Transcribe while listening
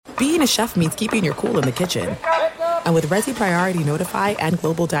being a chef means keeping your cool in the kitchen. And with Resi Priority Notify and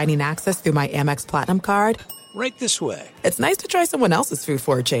Global Dining Access through my Amex Platinum card, right this way. It's nice to try someone else's food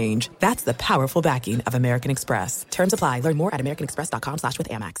for a change. That's the powerful backing of American Express. Terms apply. Learn more at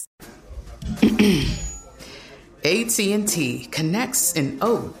americanexpress.com/withAmex. AT&T connects an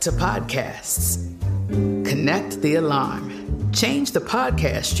ode to podcasts. Connect the alarm. Change the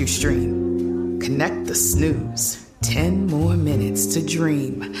podcast you stream. Connect the snooze. 10 more minutes to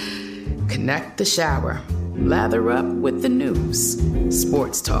dream. Connect the shower. Lather up with the news.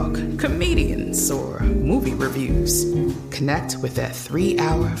 Sports talk, comedians, or movie reviews. Connect with that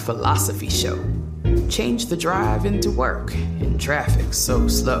 3-hour philosophy show. Change the drive into work in traffic so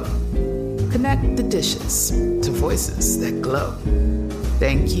slow. Connect the dishes to voices that glow.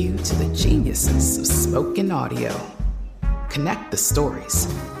 Thank you to the geniuses of spoken audio. Connect the stories.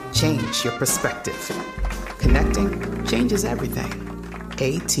 Change your perspective. Connecting changes everything.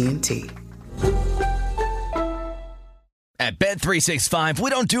 AT&T. At Bet365, we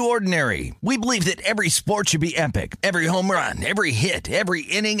don't do ordinary. We believe that every sport should be epic. Every home run, every hit, every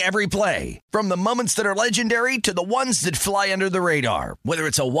inning, every play. From the moments that are legendary to the ones that fly under the radar. Whether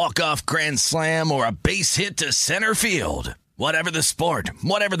it's a walk-off grand slam or a base hit to center field. Whatever the sport,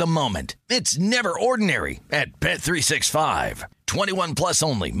 whatever the moment. It's never ordinary at Bet365. 21 plus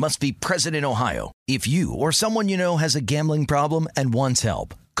only. Must be present in Ohio. If you or someone you know has a gambling problem and wants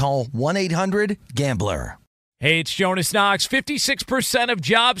help, call 1-800-GAMBLER. Hey, it's Jonas Knox. 56% of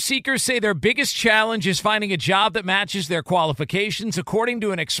job seekers say their biggest challenge is finding a job that matches their qualifications, according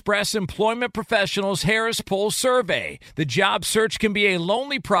to an Express Employment Professionals Harris Poll survey. The job search can be a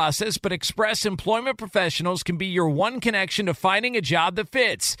lonely process, but Express Employment Professionals can be your one connection to finding a job that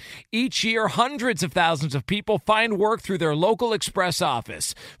fits. Each year, hundreds of thousands of people find work through their local Express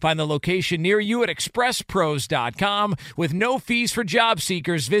office. Find the location near you at expresspros.com. With no fees for job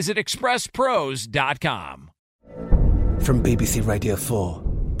seekers, visit expresspros.com. From BBC Radio 4,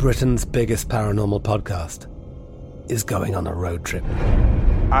 Britain's biggest paranormal podcast is going on a road trip.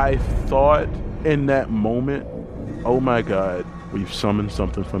 I thought in that moment, oh my God, we've summoned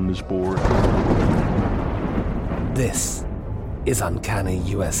something from this board. This is Uncanny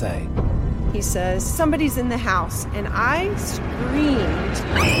USA. He says, somebody's in the house, and I screamed.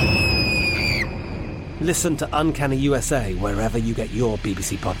 Listen to Uncanny USA wherever you get your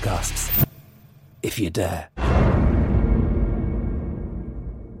BBC podcasts, if you dare.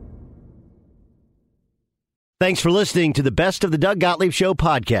 Thanks for listening to the Best of the Doug Gottlieb Show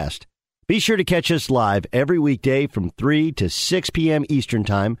podcast. Be sure to catch us live every weekday from 3 to 6 p.m. Eastern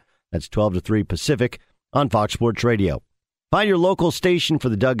Time. That's 12 to 3 Pacific on Fox Sports Radio. Find your local station for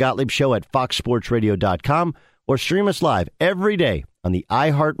the Doug Gottlieb Show at foxsportsradio.com or stream us live every day on the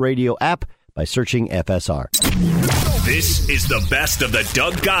iHeartRadio app by searching FSR. This is the Best of the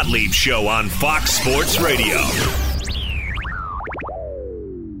Doug Gottlieb Show on Fox Sports Radio.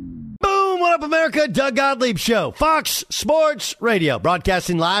 What up, America? Doug Gottlieb Show, Fox Sports Radio,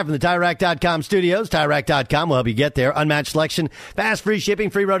 broadcasting live from the TireRack.com studios. TireRack.com will help you get there. Unmatched selection, fast, free shipping,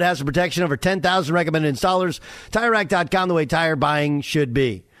 free road hazard protection, over 10,000 recommended installers. TireRack.com, the way tire buying should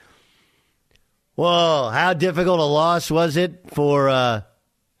be. Whoa, how difficult a loss was it for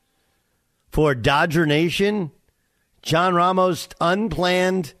Dodger Nation? John Ramos'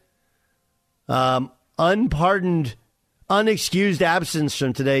 unplanned, unpardoned, unexcused absence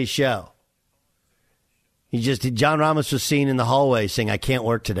from today's show. John Ramos was seen in the hallway saying, I can't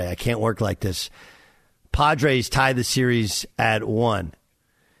work today. I can't work like this. Padres tie the series at 1.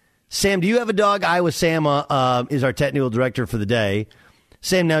 Sam, do you have a dog? Iowa Sam is our technical director for the day.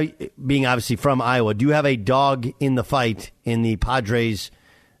 Sam, now being obviously from Iowa, do you have a dog in the fight in the Padres-Doyers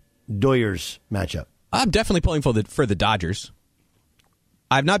matchup? I'm definitely pulling for the Dodgers.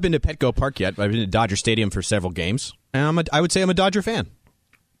 I've not been to Petco Park yet, but I've been to Dodger Stadium for several games. And I would say I'm a Dodger fan.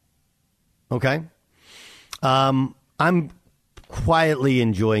 Okay. I'm quietly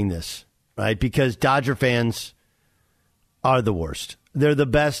enjoying this, right? Because Dodger fans are the worst. They're the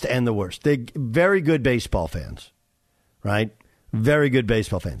best and the worst. They're very good baseball fans, right? Very good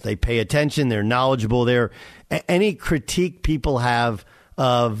baseball fans. They pay attention. They're knowledgeable. Any critique people have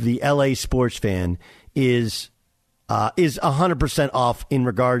of the LA sports fan is 100% off in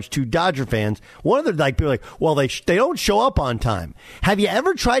regards to Dodger fans. One of the people are like, well, they don't show up on time. Have you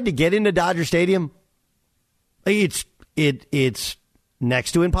ever tried to get into Dodger Stadium? It's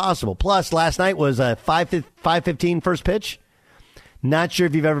next to impossible. Plus, last night was a 5:15 first pitch. Not sure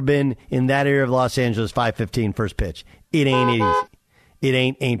if you've ever been in that area of Los Angeles. 5:15 first pitch. It ain't easy. It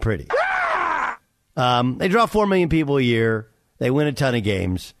ain't pretty. They draw 4 million people a year. They win a ton of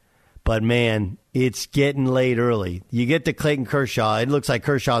games. But, man, It's getting late early. You get to Clayton Kershaw. It looks like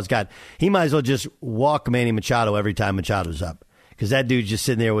he might as well just walk Manny Machado every time Machado's up, because that dude's just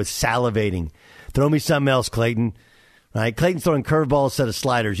sitting there with salivating. Throw me something else, Clayton. Right? Clayton's throwing curveballs instead of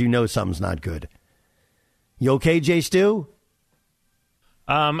sliders. You know something's not good. You okay, Jay Stu?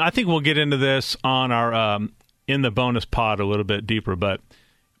 I think we'll get into this on our in the bonus pod a little bit deeper, but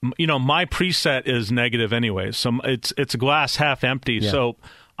my preset is negative anyway, so it's a glass half empty. Yeah. So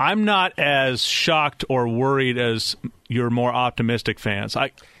I'm not as shocked or worried as your more optimistic fans.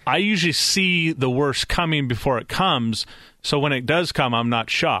 I usually see the worst coming before it comes, so when it does come, I'm not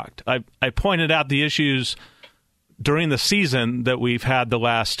shocked. I pointed out the issues during the season that we've had the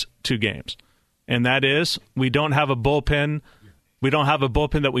last 2 games, and that is we don't have a bullpen. We don't have a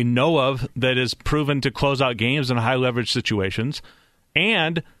bullpen that we know of that is proven to close out games in high-leverage situations.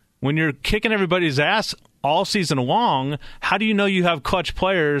 And when you're kicking everybody's ass all season long, how do you know you have clutch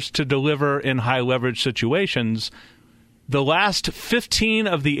players to deliver in high-leverage situations? The last 15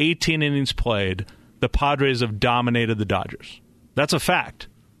 of the 18 innings played, the Padres have dominated the Dodgers. That's a fact.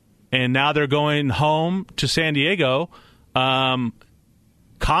 And now they're going home to San Diego. Confidence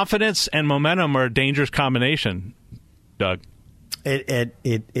and momentum are a dangerous combination, Doug.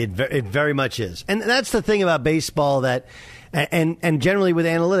 It very much is. And that's the thing about baseball that, and generally with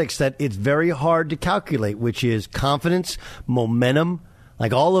analytics, that it's very hard to calculate, which is confidence, momentum,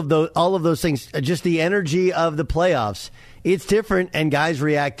 like all of those things, just the energy of the playoffs. It's different, and guys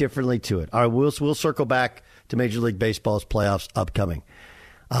react differently to it. All right, we'll circle back to Major League Baseball's playoffs upcoming.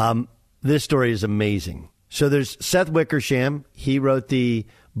 This story is amazing. So there's Seth Wickersham. He wrote the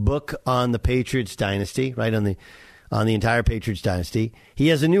book on the Patriots dynasty, right, on the entire Patriots dynasty. He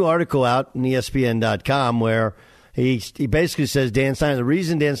has a new article out on ESPN.com where he basically says the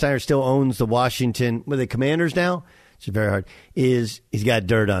reason Dan Snyder still owns the Washington, the Commanders now, it's very hard, is he's got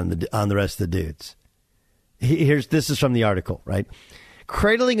dirt on the rest of the dudes. This is from the article, right?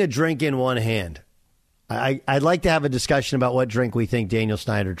 Cradling a drink in one hand. I'd like to have a discussion about what drink we think Daniel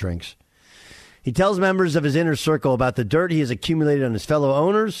Snyder drinks. He tells members of his inner circle about the dirt he has accumulated on his fellow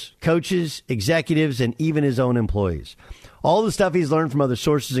owners, coaches, executives, and even his own employees. All the stuff he's learned from other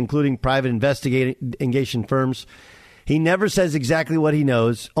sources, including private investigation firms. He never says exactly what he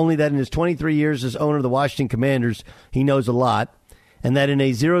knows, only that in his 23 years as owner of the Washington Commanders, he knows a lot, and that in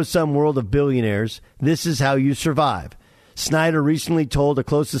a zero-sum world of billionaires, this is how you survive. Snyder recently told a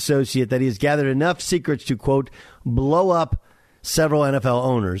close associate that he has gathered enough secrets to, quote, blow up several NFL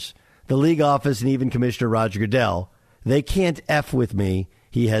owners, the league office, and even Commissioner Roger Goodell. They can't F with me,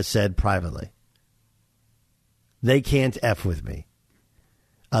 he has said privately. They can't F with me.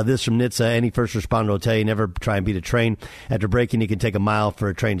 This from NHTSA. Any first responder will tell you never try and beat a train. After braking, you can take a mile for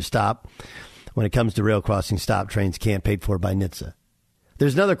a train to stop. When it comes to rail crossing stop trains, can't paid for by NHTSA.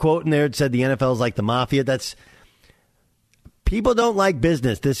 There's another quote in there that said the NFL is like the mafia. People don't like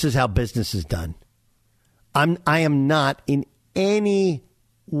business. This is how business is done. I am not in any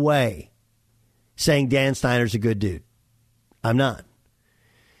way saying Dan Snyder's a good dude. I'm not.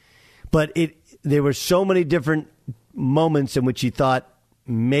 But there were so many different moments in which you thought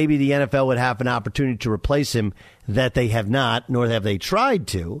maybe the NFL would have an opportunity to replace him that they have not, nor have they tried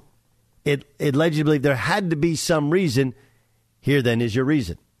to. It led you to believe there had to be some reason. Here, then, is your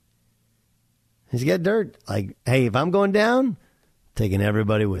reason. He's got dirt. Like, hey, if I'm going down, taking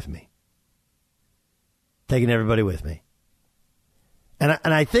everybody with me. Taking everybody with me. And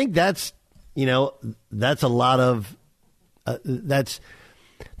I think that's a lot of that's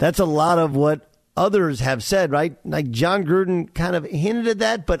a lot of what others have said, right? Like John Gruden kind of hinted at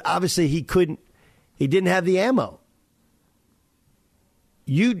that, but obviously he didn't have the ammo.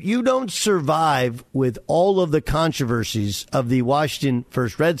 You don't survive with all of the controversies of the Washington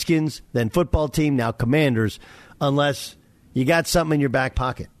first Redskins, then football team, now Commanders, unless you got something in your back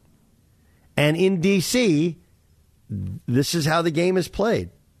pocket. And in D.C., this is how the game is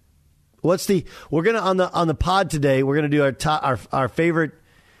played. We're gonna on the pod today. We're gonna do our favorite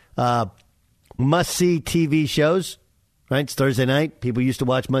must-see TV shows. Right, it's Thursday night. People used to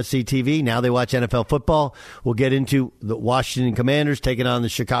watch must-see TV. Now they watch NFL football. We'll get into the Washington Commanders taking on the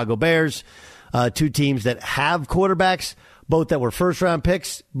Chicago Bears, two teams that have quarterbacks, both that were first-round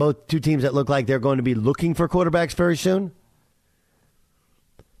picks, both two teams that look like they're going to be looking for quarterbacks very soon.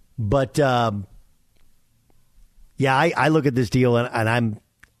 But I look at this deal and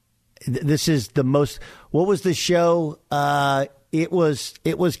this is the most. What was the show? It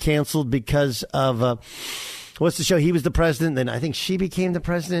was canceled because of. What's the show? He was the president. Then I think she became the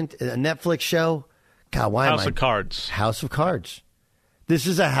president. A Netflix show. God, why House of Cards. House of Cards. This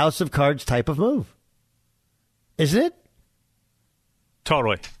is a House of Cards type of move, isn't it?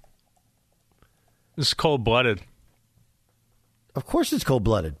 Totally. This is cold-blooded. Of course it's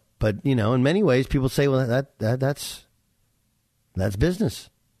cold-blooded. But, in many ways, people say, well, that's business.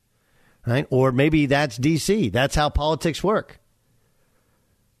 Right? Or maybe that's D.C. That's how politics work.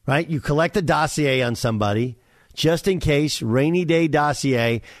 Right? You collect a dossier on somebody, just in case, rainy day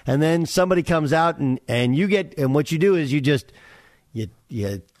dossier, and then somebody comes out and what you do is you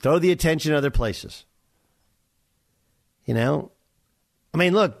throw the attention other places. Look,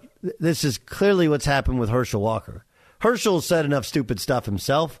 this is clearly what's happened with Herschel Walker. Herschel said enough stupid stuff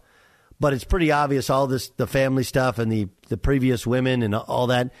himself, but it's pretty obvious all this, the family stuff and the previous women and all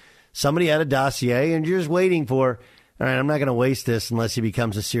that. Somebody had a dossier, and you're just waiting for, all right, I'm not going to waste this unless he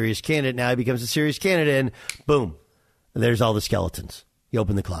becomes a serious candidate. Now he becomes a serious candidate, and boom, there's all the skeletons. You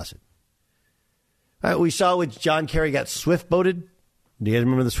open the closet. All right, we saw when John Kerry got swift boated. Do you guys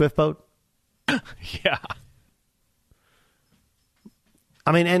remember the swift boat? Yeah.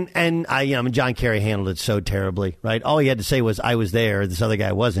 John Kerry handled it so terribly, right? All he had to say was, "I was there." This other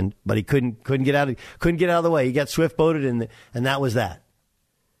guy wasn't, but he couldn't get out of the way. He got swift boated, and that was that.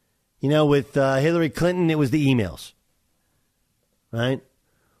 With Hillary Clinton, it was the emails, right?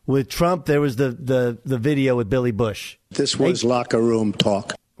 With Trump, there was the video with Billy Bush. This was locker room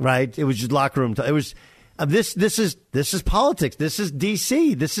talk, right? It was just locker room talk. It was this is politics. This is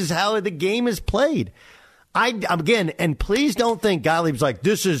D.C. This is how the game is played. And please don't think Gottlieb's like,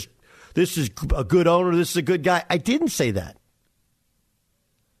 this is a good owner, this is a good guy. I didn't say that.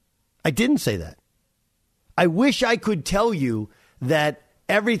 I wish I could tell you that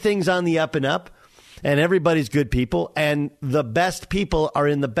everything's on the up and up and everybody's good people and the best people are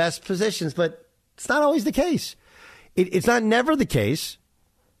in the best positions, but it's not always the case. It's not never the case.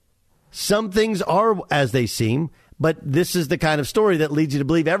 Some things are as they seem. But this is the kind of story that leads you to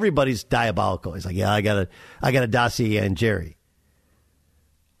believe everybody's diabolical. He's like, yeah, I got a dossier on Jerry.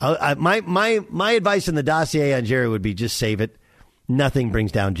 My advice in the dossier on Jerry would be just save it. Nothing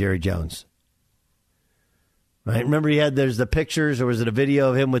brings down Jerry Jones. Right? Remember there's the pictures, or was it a video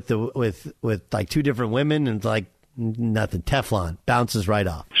of him with like two different women, and it's like nothing. Teflon bounces right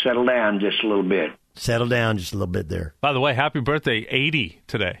off. Settle down just a little bit. Settle down just a little bit there. By the way, happy birthday, 80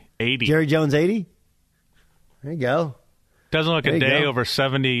 today. 80. Jerry Jones, 80? There you go. Doesn't look a day over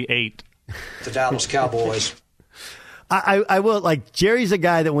 78. The Dallas Cowboys. I will, like, Jerry's a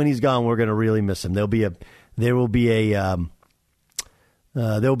guy that when he's gone, we're going to really miss him. There will be a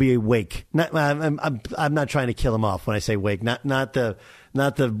wake. I'm not trying to kill him off when I say wake. Not the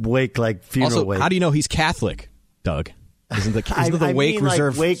wake like funeral also, wake. How do you know he's Catholic, Doug? Isn't the wake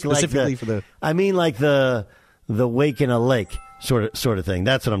reserved specifically for the? I mean, like the wake in a lake sort of thing.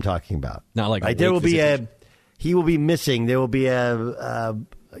 That's what I'm talking about. Not like right? There will be he will be missing. There will be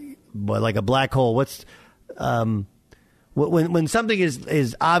like a black hole. What's when something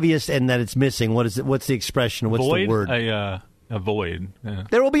is obvious and that it's missing? What is it? What's the expression? What's void? The word? A void. Yeah.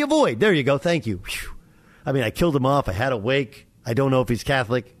 There will be a void. There you go. Thank you. Whew. I mean, I killed him off. I had a wake. I don't know if he's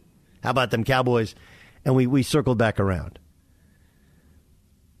Catholic. How about them Cowboys? And we circled back around.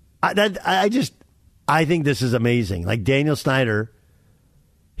 I think this is amazing. Like Daniel Snyder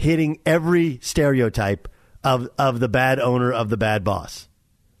hitting every stereotype of the bad owner, of the bad boss.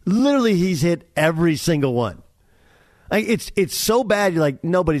 Literally, he's hit every single one. Like, it's so bad, you're like,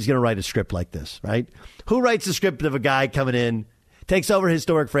 nobody's going to write a script like this, right? Who writes a script of a guy coming in, takes over a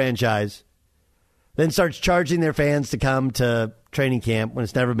historic franchise, then starts charging their fans to come to training camp when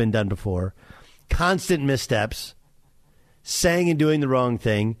it's never been done before, constant missteps, saying and doing the wrong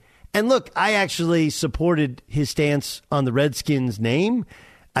thing. And look, I actually supported his stance on the Redskins name.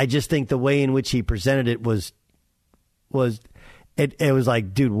 I just think the way in which he presented it was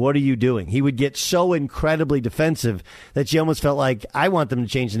like, dude, what are you doing? He would get so incredibly defensive that you almost felt like, I want them to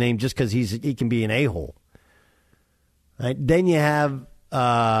change the name just because he can be an a-hole. Right? Then you have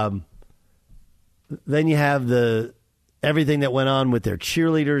the everything that went on with their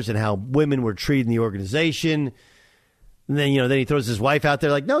cheerleaders and how women were treated in the organization. And then he throws his wife out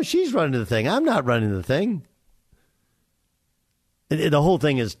there like, no, she's running the thing. I'm not running the thing. The whole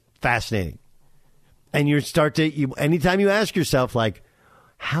thing is fascinating. And anytime you ask yourself, like,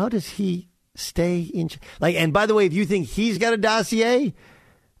 how does he stay in? Like, and by the way, if you think he's got a dossier,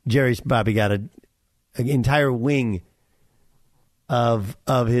 Jerry's probably got an entire wing of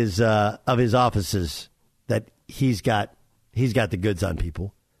his offices that he's got the goods on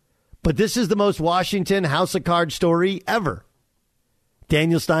people. But this is the most Washington House of Cards story ever.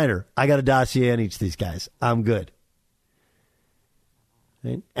 Daniel Snyder, I got a dossier on each of these guys. I'm good.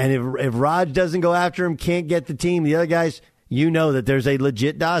 And if Raj doesn't go after him, can't get the team, the other guys, you know that there's a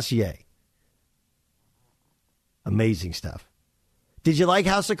legit dossier. Amazing stuff. Did you like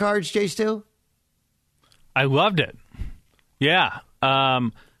House of Cards, Jay Stu? I loved it. Yeah.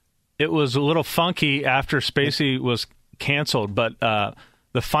 It was a little funky after Spacey was canceled, but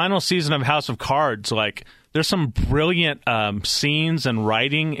the final season of House of Cards, like, there's some brilliant scenes and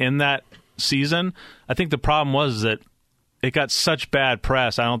writing in that season. I think the problem was that it got such bad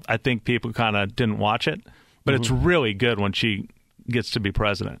press. I think people kind of didn't watch it, but it's really good when she gets to be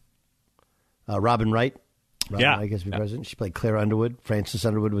president. Robin Wright. Yeah. Wright gets to be president. She played Claire Underwood. Frances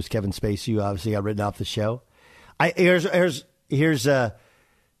Underwood was Kevin Spacey, who obviously got written off the show. Here's The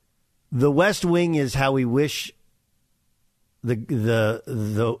West Wing is how we wish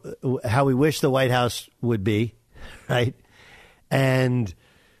how we wish the White House would be, right? And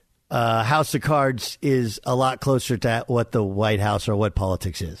House of Cards is a lot closer to what the White House or what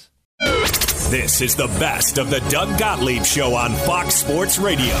politics is. This is the best of the Doug Gottlieb Show on Fox Sports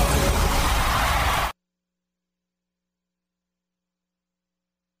Radio.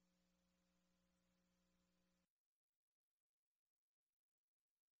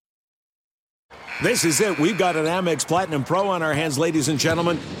 This is it. We've got an Amex Platinum Pro on our hands, ladies and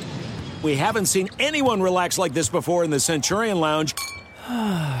gentlemen. We haven't seen anyone relax like this before in the Centurion Lounge.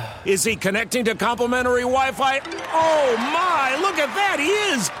 Is he connecting to complimentary Wi-Fi? Oh, my! Look at that! He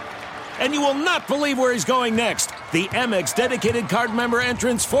is! And you will not believe where he's going next. The Amex dedicated card member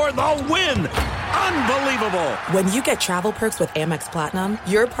entrance for the win! Unbelievable! When you get travel perks with Amex Platinum,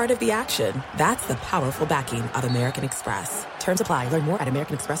 you're part of the action. That's the powerful backing of American Express. Terms apply. Learn more at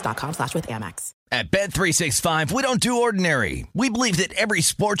americanexpress.com/withAmex. At Bet365, we don't do ordinary. We believe that every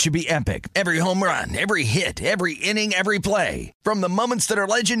sport should be epic. Every home run, every hit, every inning, every play. From the moments that are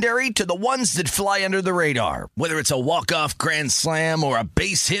legendary to the ones that fly under the radar. Whether it's a walk-off grand slam or a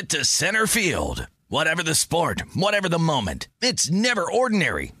base hit to center field. Whatever the sport, whatever the moment. It's never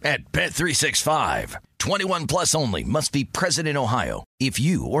ordinary at Bet365. 21 plus only. Must be present in Ohio. If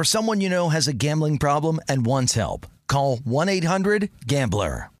you or someone you know has a gambling problem and wants help, call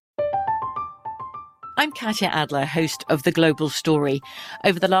 1-800-GAMBLER. I'm Katya Adler, host of The Global Story.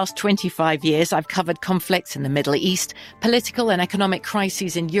 Over the last 25 years, I've covered conflicts in the Middle East, political and economic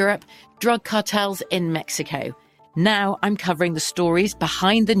crises in Europe, drug cartels in Mexico. Now I'm covering the stories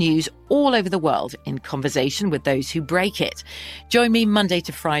behind the news all over the world in conversation with those who break it. Join me Monday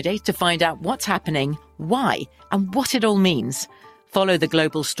to Friday to find out what's happening, why, and what it all means. Follow The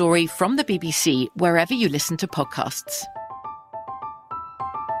Global Story from the BBC wherever you listen to podcasts.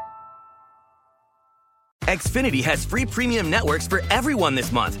 Xfinity has free premium networks for everyone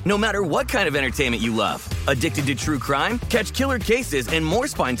this month, no matter what kind of entertainment you love. Addicted to true crime? Catch killer cases and more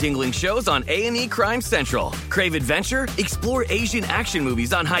spine-tingling shows on A&E Crime Central. Crave adventure? Explore Asian action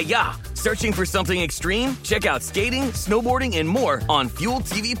movies on Hi-Ya. Searching for something extreme? Check out skating, snowboarding, and more on Fuel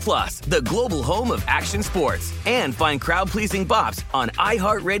TV Plus, the global home of action sports. And find crowd-pleasing bops on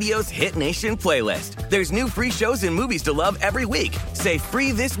iHeartRadio's Hit Nation playlist. There's new free shows and movies to love every week. Say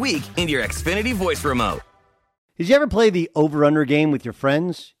free this week in your Xfinity voice remote. Did you ever play the over-under game with your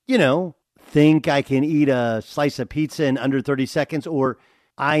friends? You know, think I can eat a slice of pizza in under 30 seconds, or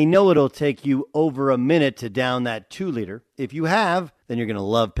I know it'll take you over a minute to down that 2-liter. If you have, then you're going to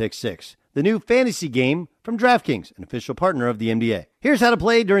love Pick 6, the new fantasy game from DraftKings, an official partner of the NBA. Here's how to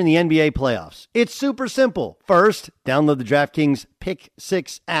play during the NBA playoffs. It's super simple. First, download the DraftKings Pick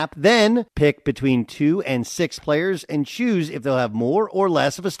 6 app, then pick between 2 and 6 players and choose if they'll have more or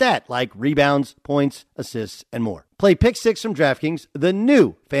less of a stat, like rebounds, points, assists, and more. Play Pick 6 from DraftKings, the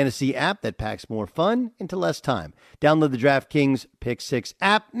new fantasy app that packs more fun into less time. Download the DraftKings Pick 6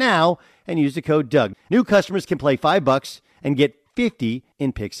 app now and use the code Doug. New customers can play $5 and get 50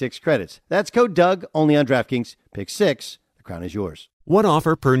 in Pick 6 credits. That's code Doug, only on DraftKings. Pick 6, the crown is yours. One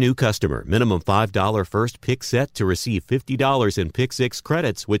offer per new customer. Minimum $5 first pick set to receive $50 in Pick 6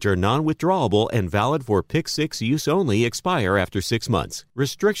 credits, which are non-withdrawable and valid for Pick 6 use only. Expire after 6 months.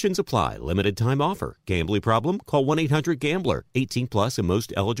 Restrictions apply. Limited time offer. Gambling problem? Call 1-800-GAMBLER. 18 plus in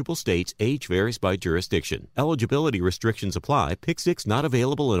most eligible states. Age varies by jurisdiction. Eligibility restrictions apply. Pick 6 not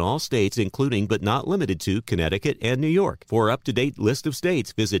available in all states, including but not limited to Connecticut and New York. For up-to-date list of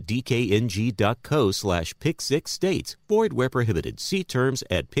states, visit dkng.co/pick6states. Void where prohibited. See terms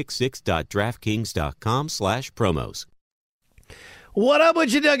at pick6.draftkings.com/promos. What up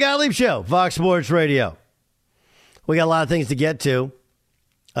with you, Doug Gottlieb Show, Fox Sports Radio. We got a lot of things to get to.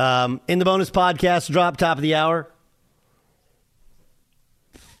 In the bonus podcast drop, top of the hour,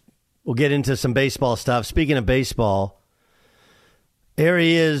 we'll get into some baseball stuff. Speaking of baseball, Here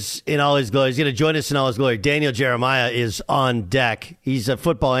he is in all his glory. He's going to join us in all his glory. Daniel Jeremiah is on deck. He's a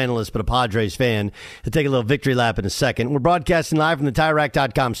football analyst, but a Padres fan. He'll take a little victory lap in a second. We're broadcasting live from the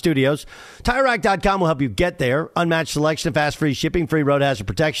TireRack.com studios. TireRack.com will help you get there. Unmatched selection, fast, free shipping, free road hazard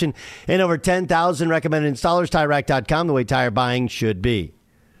protection, and over 10,000 recommended installers. TireRack.com, the way tire buying should be.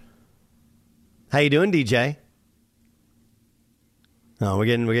 How you doing, DJ? Oh, we're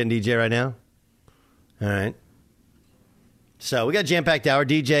getting DJ right now? All right. So we got a jam-packed hour.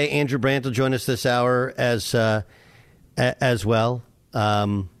 DJ Andrew Brandt will join us this hour as well.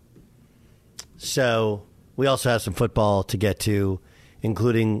 So we also have some football to get to,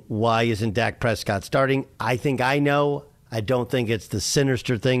 including why isn't Dak Prescott starting? I think I know. I don't think it's the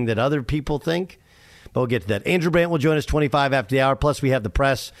sinister thing that other people think, but we'll get to that. Andrew Brandt will join us 25 after the hour. Plus, we have the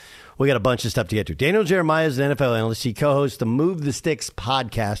press. We got a bunch of stuff to get to. Daniel Jeremiah is an NFL analyst. He co-hosts the Move the Sticks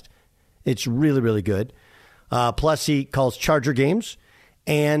podcast. It's really, really good. Plus, he calls Charger games,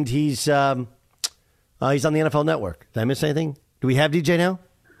 and he's on the NFL Network. Did I miss anything? Do we have DJ now?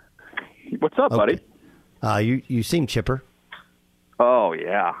 What's up, buddy? You seem chipper. Oh,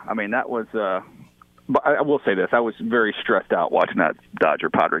 yeah. I mean, that was but I will say this. I was very stressed out watching that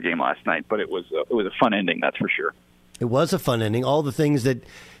Dodger-Padre game last night, but it was a fun ending, that's for sure. It was a fun ending. All the things that you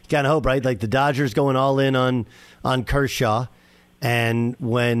kind of hope, right? Like the Dodgers going all in on Kershaw. And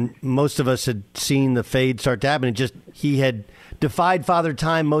when most of us had seen the fade start to happen, he had defied Father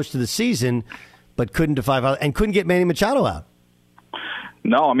Time most of the season, but couldn't defy Father and couldn't get Manny Machado out.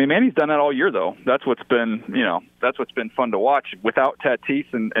 No, I mean Manny's done that all year though. That's what's been fun to watch. Without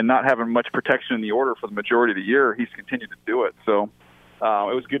Tatis and not having much protection in the order for the majority of the year, he's continued to do it. So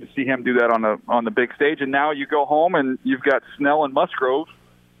it was good to see him do that on the big stage. And now you go home and you've got Snell and Musgrove,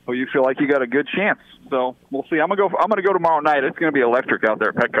 who you feel like you got a good chance. So we'll see. I'm gonna go tomorrow night. It's gonna be electric out there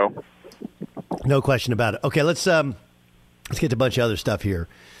at Petco. No question about it. Okay, let's get to a bunch of other stuff here.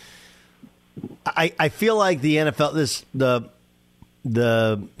 I feel like the NFL,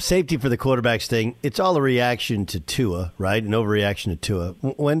 the safety for the quarterbacks thing, it's all a reaction to Tua, right? An overreaction to Tua.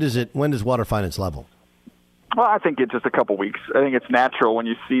 When does water find its level? Well, I think it's just a couple weeks. I think it's natural when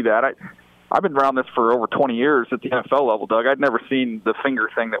you see that. I've been around this for over 20 years at the NFL level, Doug. I'd never seen the finger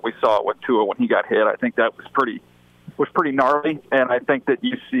thing that we saw with Tua when he got hit. I think that was pretty gnarly, and I think that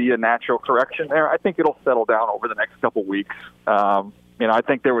you see a natural correction there. I think it'll settle down over the next couple weeks. I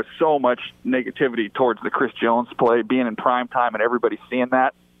think there was so much negativity towards the Chris Jones play being in prime time, and everybody seeing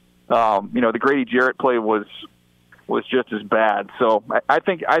that. The Grady Jarrett play was just as bad. So I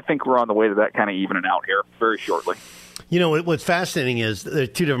think we're on the way to that kind of evening out here very shortly. You know, what's fascinating is there's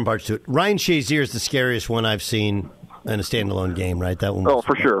two different parts to it. Ryan Shazier is the scariest one I've seen in a standalone game, right? That one.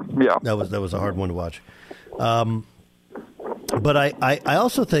 For sure. Yeah. That was a hard one to watch. But I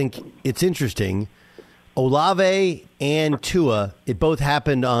also think it's interesting. Olave and Tua, it both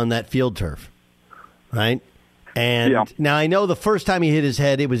happened on that field turf, right? And Now I know the first time he hit his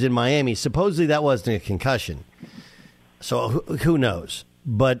head, it was in Miami. Supposedly that wasn't a concussion. So who knows?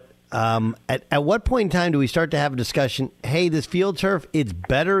 But at what point in time do we start to have a discussion, hey, this field turf, it's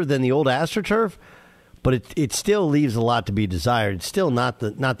better than the old AstroTurf, but it still leaves a lot to be desired. It's still not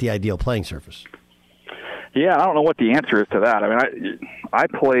the ideal playing surface. Yeah, I don't know what the answer is to that. I mean, I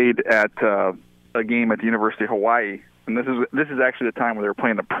played at a game at the University of Hawaii, and this is actually the time where they were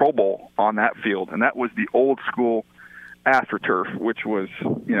playing the Pro Bowl on that field, and that was the old school AstroTurf, which was,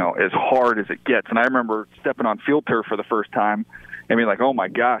 as hard as it gets. And I remember stepping on field turf for the first time and being like, oh my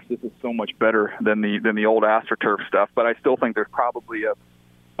gosh, this is so much better than the old AstroTurf stuff. But I still think there's probably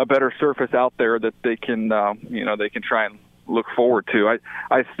a better surface out there that they can try and look forward to.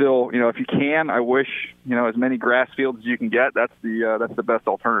 I still, if you can, I wish, as many grass fields as you can get. That's the best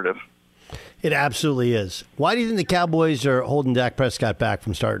alternative. It absolutely is. Why do you think the Cowboys are holding Dak Prescott back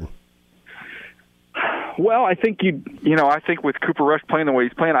from starting? Well, I think I think with Cooper Rush playing the way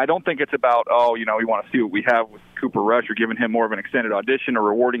he's playing, I don't think it's about, we want to see what we have with Cooper Rush or giving him more of an extended audition or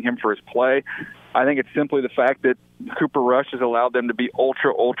rewarding him for his play. I think it's simply the fact that Cooper Rush has allowed them to be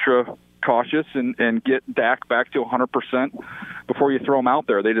ultra cautious and get Dak back to 100% before you throw him out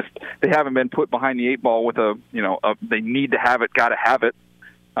there. They haven't been put behind the eight ball with they need to have it, got to have it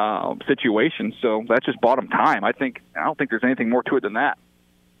situation. So that's just bought them time. I don't think there's anything more to it than that.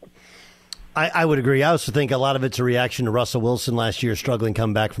 I would agree. I also think a lot of it's a reaction to Russell Wilson last year struggling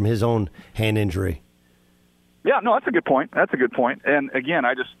coming back from his own hand injury. Yeah, no, that's a good point. And again,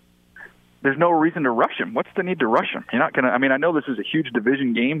 there's no reason to rush him. What's the need to rush him? You're not going to, I know this is a huge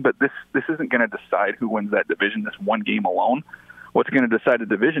division game, but this isn't going to decide who wins that division, this one game alone. What's going to decide the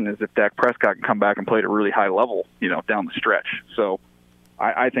division is if Dak Prescott can come back and play at a really high level, down the stretch. So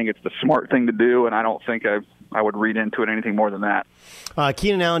I think it's the smart thing to do, and I don't think I would read into it anything more than that.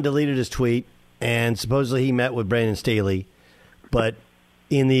 Keenan Allen deleted his tweet, and supposedly he met with Brandon Staley. But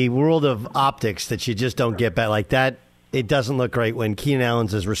in the world of optics that you just don't get back like that, it doesn't look great when Keenan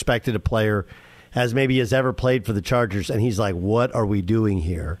Allen's as respected a player as maybe has ever played for the Chargers, and he's like, what are we doing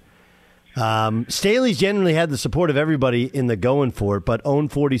here? Staley's generally had the support of everybody in the going for it, but own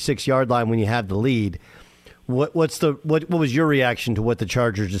 46-yard line when you have the lead. What was your reaction to what the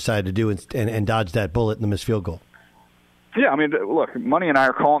Chargers decided to do and dodge that bullet in the missed field goal? Yeah, I mean, look, Money and I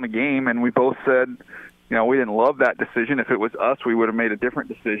are calling the game, and we both said, we didn't love that decision. If it was us, we would have made a different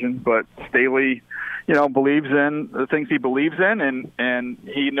decision. But Staley, believes in the things he believes in, and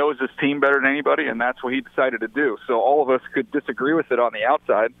he knows his team better than anybody, and that's what he decided to do. So all of us could disagree with it on the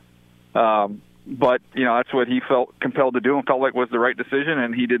outside. But, that's what he felt compelled to do and felt like was the right decision,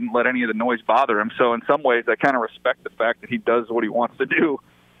 and he didn't let any of the noise bother him. So in some ways, I kind of respect the fact that he does what he wants to do.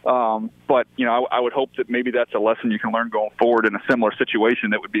 But, I would hope that maybe that's a lesson you can learn going forward in a similar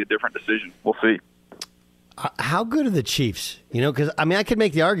situation that would be a different decision. We'll see. How good are the Chiefs? Because, I could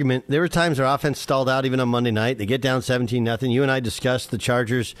make the argument. There were times their offense stalled out even on Monday night. They get down 17-0. You and I discussed the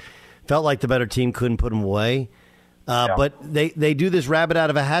Chargers felt like the better team couldn't put them away. But they do this rabbit out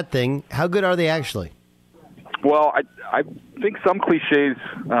of a hat thing. How good are they actually? Well, I think some cliches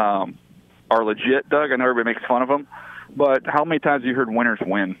are legit, Doug. I know everybody makes fun of them. But how many times have you heard winners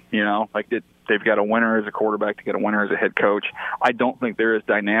win? They've got a winner as a quarterback, they got a winner as a head coach. I don't think they're as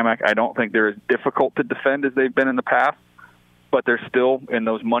dynamic. I don't think they're as difficult to defend as they've been in the past. But they're still in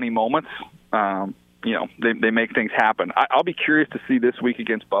those money moments. They make things happen. I'll be curious to see this week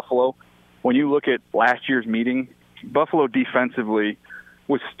against Buffalo. When you look at last year's meeting, Buffalo defensively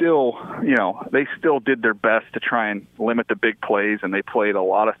was still, they still did their best to try and limit the big plays, and they played a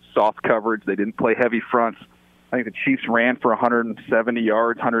lot of soft coverage. They didn't play heavy fronts. I think the Chiefs ran for 170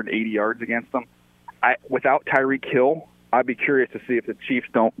 yards, 180 yards against them. Without Tyreek Hill, I'd be curious to see if the Chiefs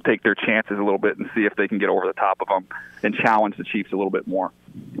don't take their chances a little bit and see if they can get over the top of them and challenge the Chiefs a little bit more.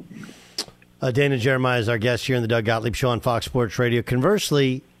 Dana Jeremiah is our guest here in the Doug Gottlieb Show on Fox Sports Radio.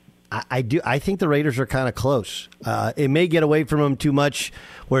 Conversely, I think the Raiders are kind of close. It may get away from them too much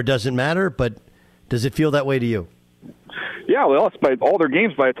where it doesn't matter, but does it feel that way to you? Yeah, well, it's by all their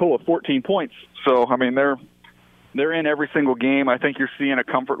games by a total of 14 points. So, they're in every single game. I think you're seeing a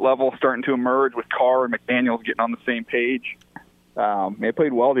comfort level starting to emerge with Carr and McDaniels getting on the same page. They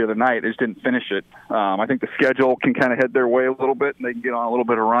played well the other night. They just didn't finish it. I think the schedule can kind of head their way a little bit, and they can get on a little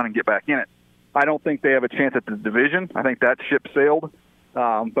bit of a run and get back in it. I don't think they have a chance at the division. I think that ship sailed.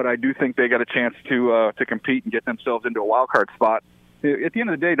 But I do think they got a chance to compete and get themselves into a wild card spot. At the end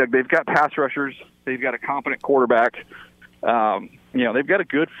of the day, Doug, they've got pass rushers. They've got a competent quarterback. They've got a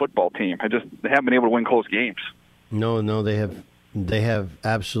good football team. They haven't been able to win close games. No, they have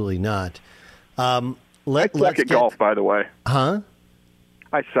absolutely not. I suck at golf, by the way. Huh?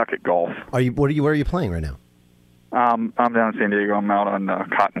 I suck at golf. Where are you playing right now? I'm down in San Diego. I'm out on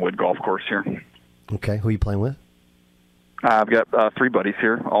Cottonwood Golf Course here. Okay, who are you playing with? I've got 3 buddies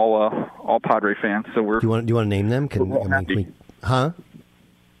here, all Padre fans. So we're. Do you want to name them? Huh?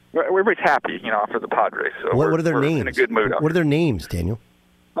 Everybody's happy, for the Padres. So what are their names? In a good mood. What are their names, Daniel?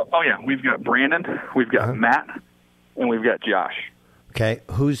 Oh yeah, we've got Brandon, we've got Matt, and we've got Josh. Okay,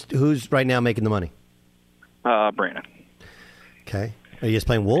 who's right now making the money? Brandon. Okay, are you guys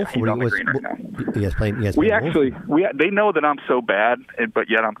playing Wolf? Yeah, he's on the green right now. You guys playing Wolf? They know that I'm so bad, but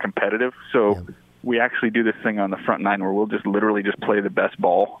yet I'm competitive. So we actually do this thing on the front nine where we'll just literally just play the best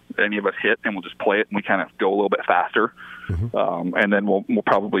ball any of us hit, and we'll just play it, and we kind of go a little bit faster, and then we'll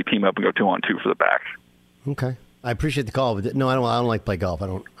probably team up and go 2-on-2 for the back. Okay. I appreciate the call, but no, I don't like to play golf. I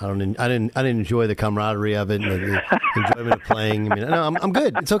didn't enjoy the camaraderie of it and the enjoyment of playing. No, I'm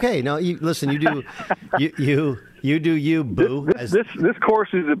good. It's okay. No, you do you, boo. This course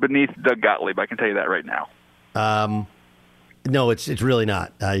is beneath Doug Gottlieb. I can tell you that right now. No, it's really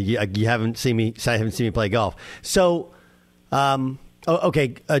not. You haven't seen me. I haven't seen me play golf. So,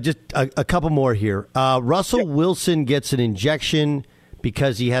 okay, just a couple more here. Russell Wilson gets an injection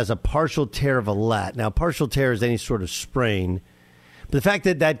because he has a partial tear of a lat. Now, partial tear is any sort of sprain. But the fact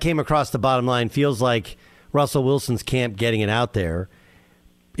that came across the bottom line feels like Russell Wilson's camp getting it out there.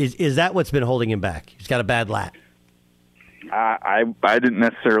 Is that what's been holding him back? He's got a bad lat. I didn't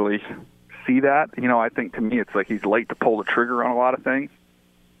necessarily see that. I think to me it's like he's late to pull the trigger on a lot of things.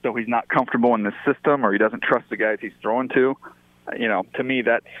 So he's not comfortable in the system, or he doesn't trust the guys he's throwing to. To me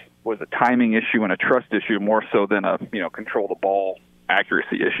that was a timing issue and a trust issue more so than a control the ball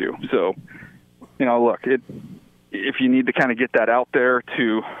accuracy issue. So, look, if you need to kind of get that out there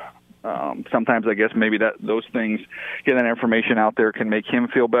to sometimes I guess maybe those things, get that information out there can make him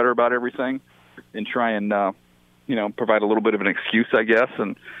feel better about everything and try and provide a little bit of an excuse, I guess,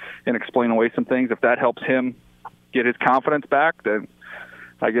 and explain away some things. If that helps him get his confidence back, then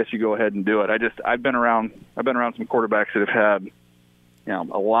I guess you go ahead and do it. I've been around some quarterbacks that have had,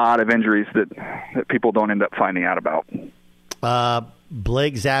 a lot of injuries that people don't end up finding out about.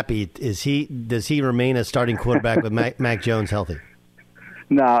 Blake Zappi, does he remain a starting quarterback with Mac Jones healthy?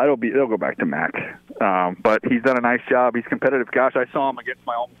 No, it'll go back to Mac. But he's done a nice job. He's competitive. Gosh, I saw him against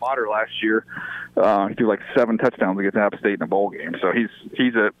my alma mater last year. He threw like 7 touchdowns against App State in a bowl game. So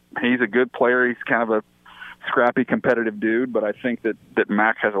he's a good player. He's kind of a scrappy, competitive dude. But I think that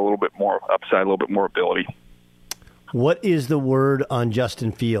Mac has a little bit more upside, a little bit more ability. What is the word on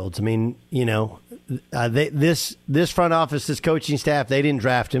Justin Fields? I mean, this front office, this coaching staff, they didn't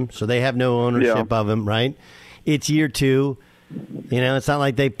draft him, so they have no ownership of him, right? It's year 2. It's not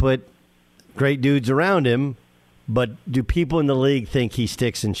like they put great dudes around him, but do people in the league think he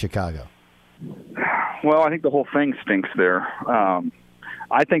sticks in Chicago? Well, I think the whole thing stinks there.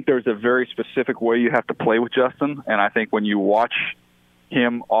 I think there's a very specific way you have to play with Justin, and I think when you watch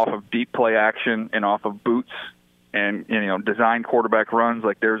him off of deep play action and off of boots and design quarterback runs,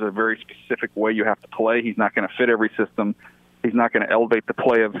 like there's a very specific way you have to play. He's not going to fit every system. He's not going to elevate the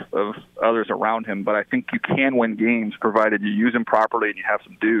play of others around him, but I think you can win games provided you use him properly and you have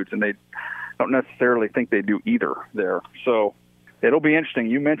some dudes, and they don't necessarily think they do either there. So it'll be interesting.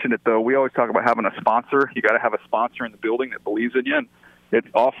 You mentioned it, though. We always talk about having a sponsor. You got to have a sponsor in the building that believes in you, and it's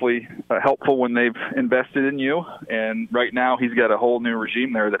awfully helpful when they've invested in you, and right now he's got a whole new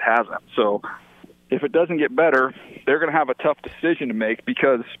regime there that hasn't. So if it doesn't get better, they're going to have a tough decision to make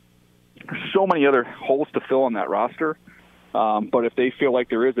because there's so many other holes to fill on that roster. But if they feel like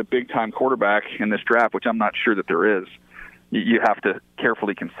there is a big-time quarterback in this draft, which I'm not sure that there is, you have to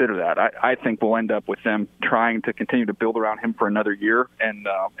carefully consider that. I think we'll end up with them trying to continue to build around him for another year, and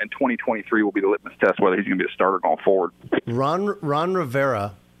 2023 will be the litmus test whether he's going to be a starter going forward. Ron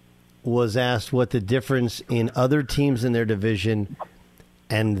Rivera was asked what the difference in other teams in their division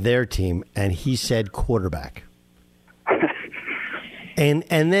and their team, and he said quarterback. and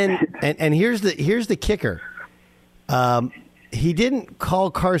here's the kicker. He didn't call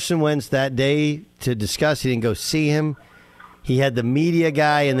Carson Wentz that day to discuss. He didn't go see him. He had the media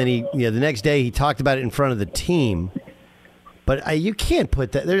guy, and then the next day he talked about it in front of the team. But you can't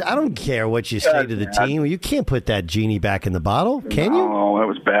put that there. I don't care what you say to the team. You can't put that genie back in the bottle, can you? No, it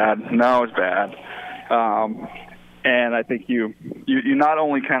was bad. No, it was bad. And I think you not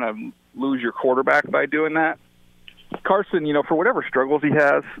only kind of lose your quarterback by doing that. Carson, for whatever struggles he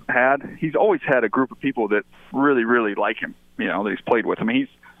has had, he's always had a group of people that really, really like him, that he's played with. I mean,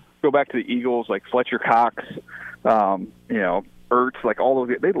 go back to the Eagles, like Fletcher Cox, Ertz, like all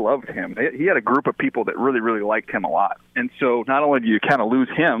those, they loved him. He had a group of people that really, really liked him a lot. And so not only do you kind of lose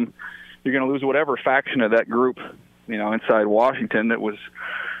him, you're going to lose whatever faction of that group, inside Washington that was,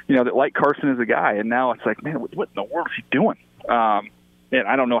 that liked Carson as a guy. And now it's like, man, what in the world is he doing? And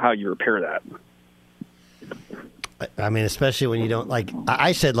I don't know how you repair that. I mean, especially when you don't, like,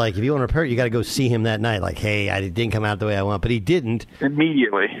 I said, like, if you want to repair it, you got to go see him that night. Like, hey, I didn't come out the way I want, but he didn't.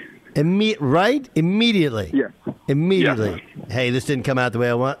 Immediately. Right? Immediately. Yeah. Immediately. Yeah. Hey, this didn't come out the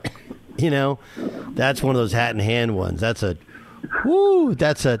way I want. That's one of those hat in hand ones. That's a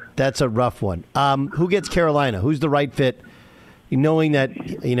rough one. Who gets Carolina? Who's the right fit? Knowing that,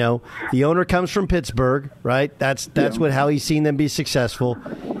 the owner comes from Pittsburgh, right? That's how he's seen them be successful.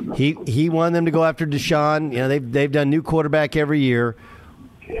 He wanted them to go after Deshaun. They've done new quarterback every year.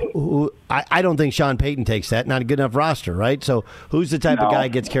 I don't think Sean Payton takes that. Not a good enough roster, right? So who's the type of guy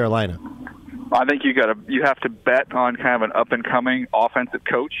that gets Carolina? I think you have to bet on kind of an up and coming offensive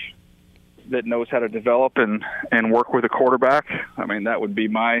coach that knows how to develop and work with a quarterback. I mean, that would be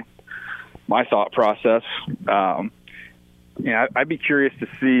my thought process. I'd be curious to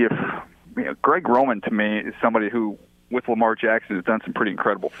see if Greg Roman, to me, is somebody who, with Lamar Jackson, has done some pretty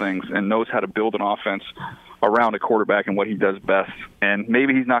incredible things and knows how to build an offense around a quarterback and what he does best. And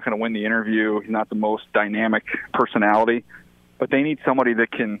maybe he's not going to win the interview. He's not the most dynamic personality, but they need somebody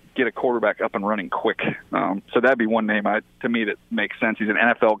that can get a quarterback up and running quick. So that'd be one name to me that makes sense. He's an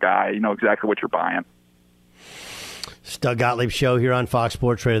NFL guy. You know exactly what you're buying. It's Doug Gottlieb Show here on Fox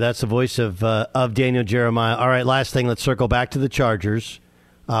Sports Radio. That's the voice of Daniel Jeremiah. All right, last thing, let's circle back to the Chargers.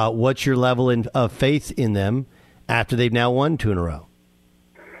 What's your level of faith in them after they've now won 2 in a row?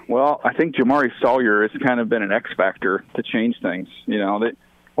 Well, I think Jamari Sawyer has kind of been an X factor to change things.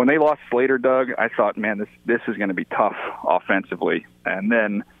 When they lost Slater, Doug, I thought, man, this is going to be tough offensively. And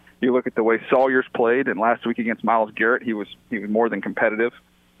then you look at the way Sawyer's played, and last week against Myles Garrett, he was more than competitive.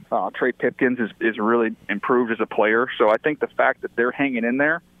 Trey Pipkins is really improved as a player. So I think the fact that they're hanging in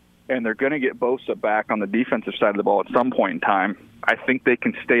there and they're going to get Bosa back on the defensive side of the ball at some point in time. I think they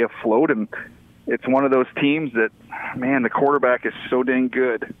can stay afloat, and it's one of those teams that, man, the quarterback is so dang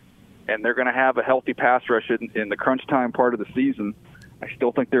good, and they're going to have a healthy pass rush in the crunch time part of the season. I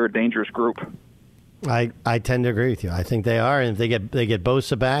still think they're a dangerous group. I tend to agree with you. I think they are, and if they get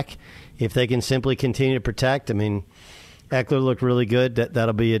Bosa back, if they can simply continue to protect. I mean, Eckler looked really good.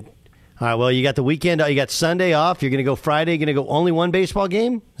 That'll be it. All right, well, you got the weekend. You got Sunday off. You're going to go Friday. You're going to go only one baseball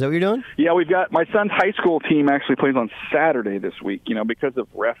game? Is that what you're doing? Yeah, we've got my son's high school team actually plays on Saturday this week. Because of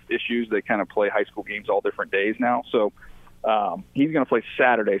ref issues, they kind of play high school games all different days now. So he's going to play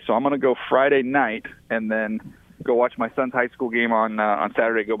Saturday. So I'm going to go Friday night and then go watch my son's high school game on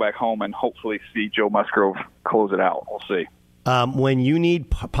Saturday, go back home, and hopefully see Joe Musgrove close it out. We'll see. When you need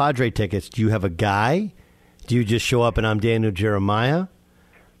Padre tickets, do you have a guy? Do you just show up and I'm Daniel Jeremiah?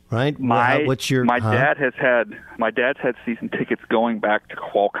 Right. What's your? My dad's had season tickets going back to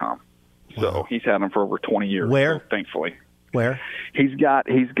Qualcomm, so he's had them for over 20 years. Where? So, thankfully. Where? He's got.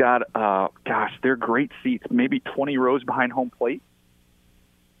 Gosh, they're great seats. Maybe 20 rows behind home plate.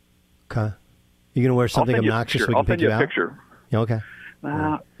 Okay. You gonna wear something obnoxious so we can pick you out? I'll send you a picture. Yeah, okay.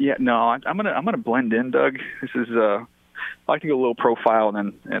 Yeah. No, I'm gonna blend in, Doug. This is. I like to go a little profile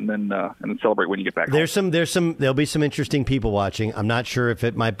and then celebrate when you get back home. There'll be some interesting people watching. I'm not sure if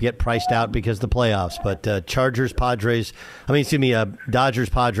it might get priced out because of the playoffs, but Dodgers Padres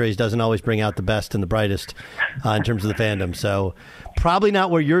doesn't always bring out the best and the brightest in terms of the fandom. So probably not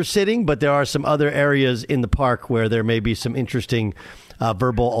where you're sitting, but there are some other areas in the park where there may be some interesting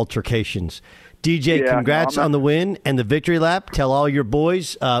verbal altercations. DJ, congrats on the win and the victory lap. Tell all your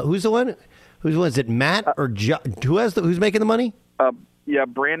boys. Who's the one? Is it Matt or who's making the money?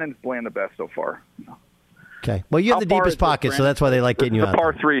 Brandon's playing the best so far. Okay. Well, you have the deepest pocket, so that's why they like getting you out. It's a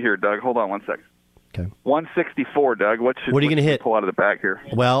par 3 here, Doug. Hold on 1 second. Okay. 164, Doug. What are you going to hit? Pull out of the bag here.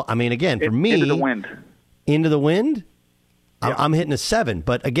 Well, I mean, again, for me, into the wind. Into the wind. Yeah. I'm hitting a 7,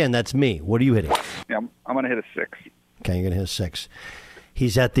 but again, that's me. What are you hitting? Yeah, I'm going to hit a 6. Okay, you're going to hit a 6.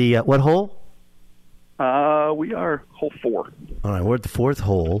 He's at the what hole? We are hole 4. All right, we're at the 4th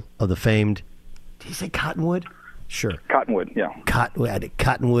hole of the famed. Did he say Cottonwood? Sure. Cottonwood, yeah.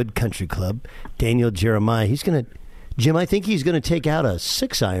 Cottonwood Country Club. Daniel Jeremiah. Jim, I think he's going to take out a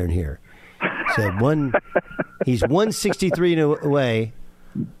 6-iron here. So he's 163 away.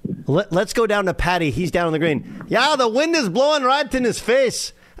 Let's go down to Patty. He's down on the green. Yeah, the wind is blowing right in his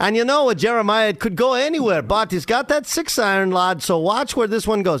face. And you know what, Jeremiah, it could go anywhere, but he's got that 6-iron, lad, so watch where this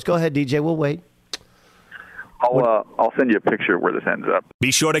one goes. Go ahead, DJ. We'll wait. I'll send you a picture of where this ends up.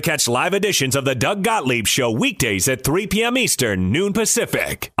 Be sure to catch live editions of the Doug Gottlieb Show weekdays at 3 p.m. Eastern, noon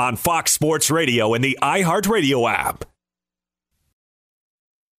Pacific, on Fox Sports Radio and the iHeartRadio app.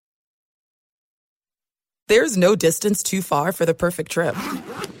 There's no distance too far for the perfect trip.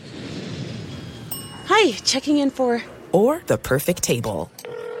 Hi, checking in for... Or the perfect table.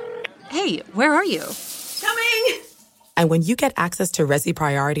 Hey, where are you? Coming! And when you get access to Resi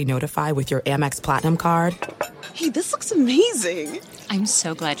Priority Notify with your Amex Platinum card... Hey, this looks amazing. I'm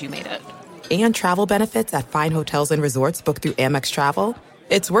so glad you made it. And travel benefits at fine hotels and resorts booked through Amex Travel,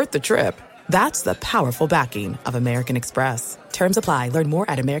 it's worth the trip. That's the powerful backing of American Express. Terms apply. Learn more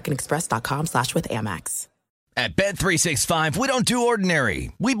at americanexpress.com/withAmex. At Bet365, we don't do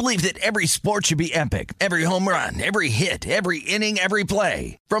ordinary. We believe that every sport should be epic. Every home run, every hit, every inning, every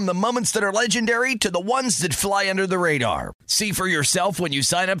play. From the moments that are legendary to the ones that fly under the radar. See for yourself when you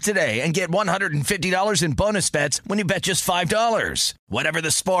sign up today and get $150 in bonus bets when you bet just $5. Whatever the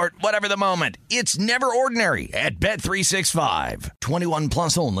sport, whatever the moment, it's never ordinary at Bet365. 21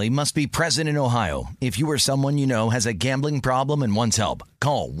 plus only. Must be present in Ohio. If you or someone you know has a gambling problem and wants help,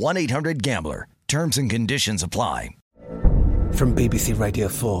 call 1-800-GAMBLER. Terms and conditions apply. From BBC Radio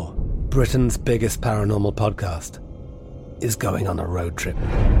 4, Britain's biggest paranormal podcast is going on a road trip.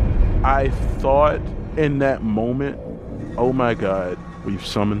 I thought in that moment, oh my God, we've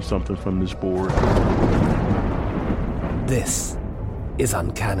summoned something from this board. This is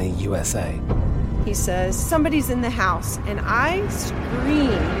Uncanny USA. He says, somebody's in the house, and I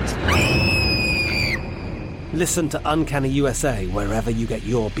screamed. Listen to Uncanny USA wherever you get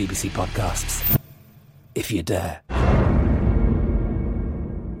your BBC podcasts, if you dare.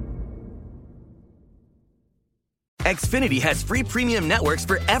 Xfinity has free premium networks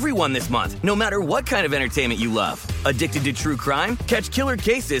for everyone this month, no matter what kind of entertainment you love. Addicted to true crime? Catch killer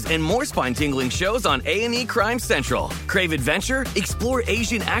cases and more spine-tingling shows on A&E Crime Central. Crave adventure? Explore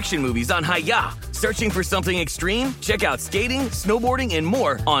Asian action movies on Hi-YAH. Searching for something extreme? Check out skating, snowboarding, and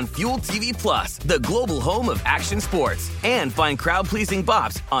more on Fuel TV Plus, the global home of action sports. And find crowd-pleasing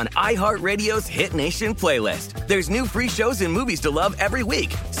bops on iHeartRadio's Hit Nation playlist. There's new free shows and movies to love every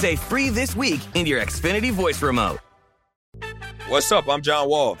week. Say free this week in your Xfinity voice remote. What's up? I'm John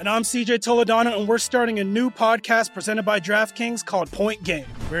Wall. And I'm CJ Toledano, and we're starting a new podcast presented by DraftKings called Point Game.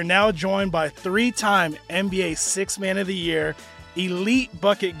 We're now joined by 3-time NBA Sixth Man of the Year, elite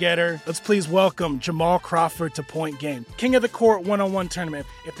bucket getter. Let's please welcome Jamal Crawford to Point Game. King of the Court one-on-one tournament.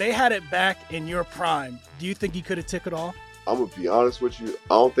 If they had it back in your prime, do you think you could have took it all? I'm going to be honest with you.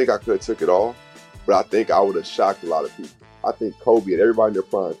 I don't think I could have took it all, but I think I would have shocked a lot of people. I think Kobe and everybody in their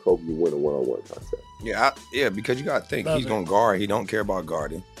prime, Kobe would win a one-on-one contest. Yeah, because you got to think he's going to guard. He don't care about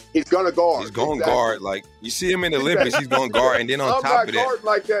guarding. He's going to guard. He's going to guard. Like, you see him in the Olympics, he's going to guard. And then on top of that.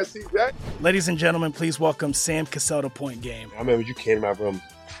 Like that, see that? Ladies and gentlemen, please welcome Sam Cassell to Point Game. I remember you came out from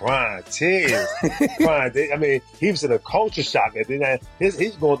prime 10. I mean, he was in a culture shock. And then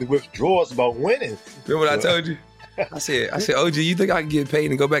he's going through withdrawals about winning. Remember what I told you? I said, OG, you think I can get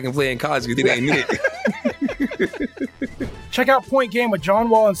paid and go back and play in college because it ain't it? Check out Point Game with John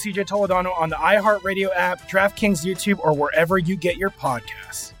Wall and CJ Toledano on the iHeartRadio app, DraftKings YouTube, or wherever you get your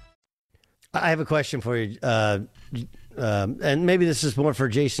podcasts. I have a question for you, and maybe this is more for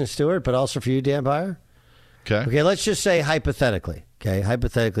Jason Stewart, but also for you, Dan Byer. Okay, let's just say hypothetically,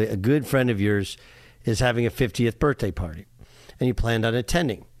 a good friend of yours is having a 50th birthday party, and you planned on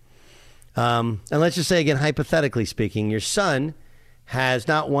attending. And let's just say, again, hypothetically speaking, your son has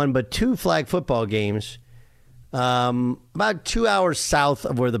not one but 2 flag football games about 2 hours south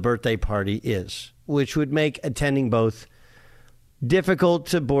of where the birthday party is, which would make attending both difficult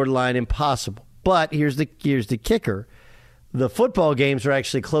to borderline impossible. But here's the kicker. The football games are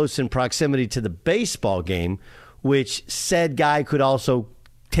actually close in proximity to the baseball game, which said guy could also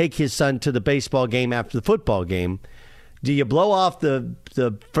take his son to the baseball game after the football game. Do you blow off the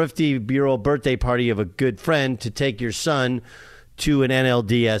 50-year-old birthday party of a good friend to take your son to an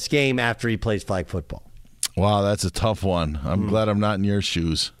NLDS game after he plays flag football? Wow, that's a tough one. I'm glad I'm not in your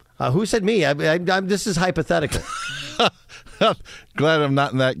shoes. Who said me? This is hypothetical. Glad I'm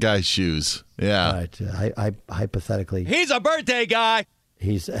not in that guy's shoes. Yeah. All right. Hypothetically. He's a birthday guy.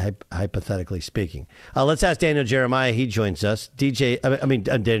 He's hypothetically speaking. Let's ask Daniel Jeremiah. He joins us.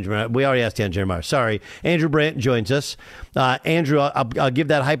 Daniel Jeremiah. We already asked Daniel Jeremiah. Sorry. Andrew Brandt joins us. Andrew, I'll give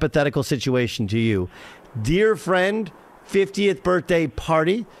that hypothetical situation to you. Dear friend, 50th birthday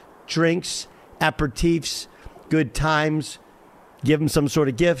party, drinks, aperitifs, good times, give him some sort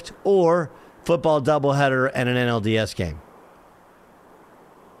of gift, or football doubleheader and an NLDS game.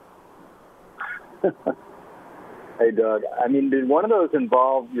 Hey, Doug. I mean, did one of those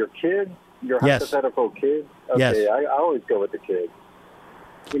involve your kids, your hypothetical kids? Okay, yes. I always go with the kids.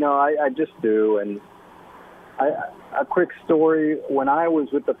 You know, I just do. And a quick story, when I was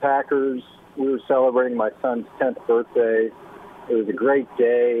with the Packers, we were celebrating my son's 10th birthday. It was a great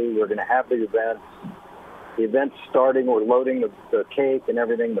day. We were going to have the events. The event's starting. We're loading the cake and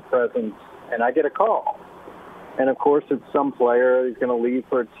everything, the presents, and I get a call. And, of course, it's some player. He's going to leave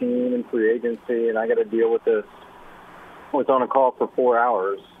for a team in free agency, and I got to deal with this. I was on a call for 4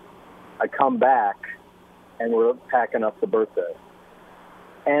 hours. I come back, and we're packing up the birthday.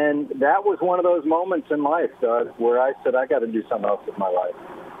 And that was one of those moments in life, Doug, where I said, I got to do something else with my life.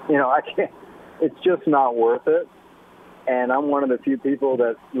 You know, I can't. It's just not worth it. And I'm one of the few people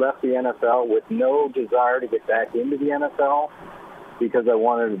that left the NFL with no desire to get back into the NFL because I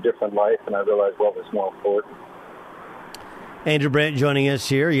wanted a different life, and I realized what was more important. Andrew Brandt joining us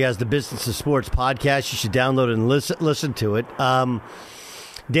here. He has the Business of Sports podcast. You should download it and listen to it.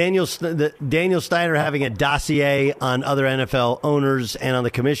 Daniel Snyder having a dossier on other NFL owners and on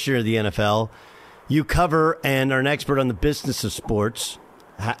the commissioner of the NFL. You cover and are an expert on the business of sports.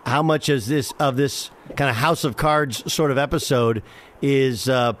 How much is this kind of House of Cards sort of episode is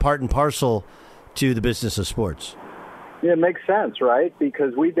part and parcel to the business of sports? Yeah, it makes sense, right?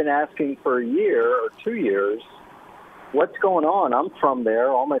 Because we've been asking for a year or 2 years, what's going on? I'm from there,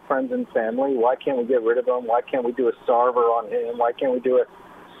 all my friends and family. Why can't we get rid of him? Why can't we do a Sarver on him? Why can't we do a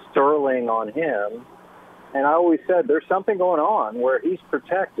Sterling on him? And I always said there's something going on where he's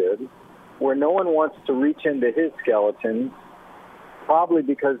protected, where no one wants to reach into his skeleton, probably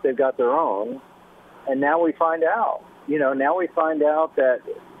because they've got their own. And now we find out. Now we find out that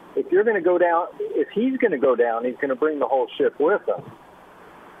if you're going to go down, if he's going to go down, he's going to bring the whole ship with him.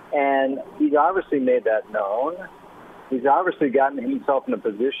 And he's obviously made that known. He's obviously gotten himself in a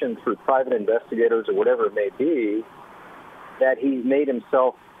position through private investigators or whatever it may be that he's made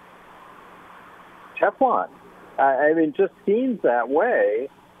himself Teflon. I mean, it just seems that way.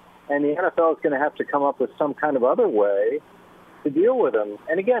 And the NFL is going to have to come up with some kind of other way to deal with him.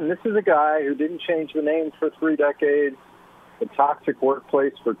 And again, this is a guy who didn't change the name for 3 decades, a toxic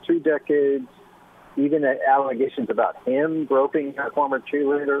workplace for 2 decades, even allegations about him groping a former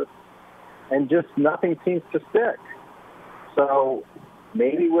cheerleader, and just nothing seems to stick. So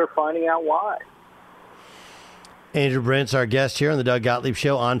maybe we're finding out why. Andrew Brent's our guest here on the Doug Gottlieb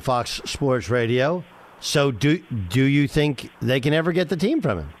Show on Fox Sports Radio. So do you think they can ever get the team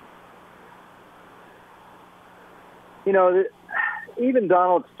from him? You know, even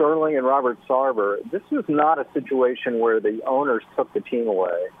Donald Sterling and Robert Sarver, this was not a situation where the owners took the team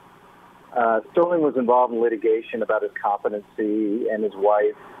away. Sterling was involved in litigation about his competency and his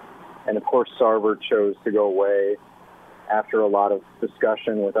wife, and of course Sarver chose to go away after a lot of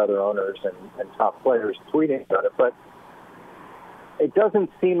discussion with other owners and top players tweeting about it. But it doesn't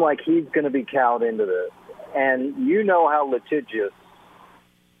seem like he's going to be cowed into this. And you know how litigious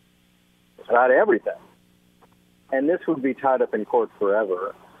about everything. And this would be tied up in court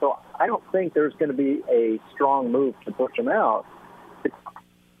forever. So I don't think there's going to be a strong move to push him out.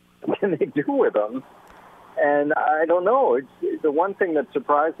 What can they do with him? And I don't know. It's the one thing that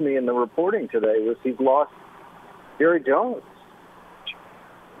surprised me in the reporting today was he's lost Jerry Jones.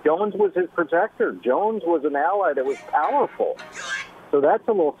 Jones was his protector. Jones was an ally that was powerful. So that's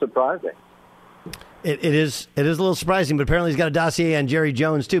a little surprising. It is a little surprising, but apparently he's got a dossier on Jerry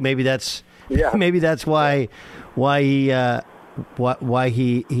Jones too. Maybe that's why he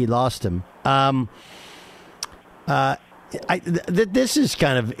lost him. This is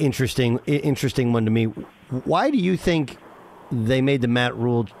kind of interesting one to me. Why do you think they made the Matt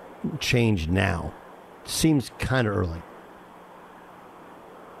Rule change now? Seems kind of early.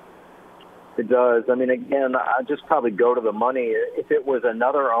 It does. I mean, again, I just probably go to the money. If it was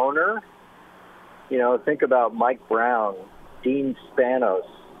another owner, you know, think about Mike Brown, Dean Spanos,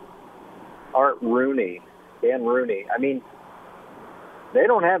 Art Rooney, Dan Rooney. I mean, they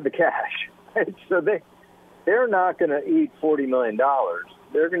don't have the cash, so they're not going to eat $40 million.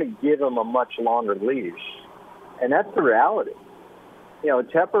 They're going to give them a much longer leash, and that's the reality. You know,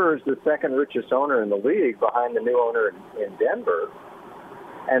 Tepper is the second richest owner in the league behind the new owner in Denver,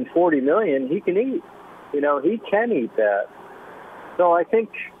 and $40 million he can eat. You know, he can eat that. So I think,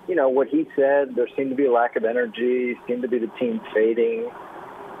 you know, what he said, there seemed to be a lack of energy, seemed to be the team fading,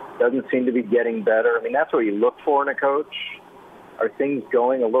 doesn't seem to be getting better. I mean, that's what you look for in a coach. Are things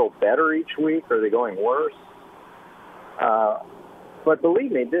going a little better each week? Or are they going worse? But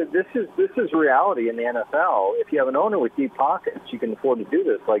believe me, this is reality in the NFL. If you have an owner with deep pockets, you can afford to do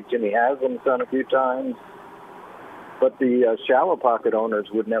this, like Jimmy Haslam's done a few times. But the shallow pocket owners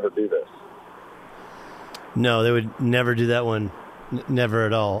would never do this. No, they would never do that one. Never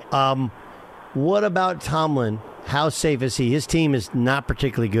at all. What about Tomlin? How safe is he? His team is not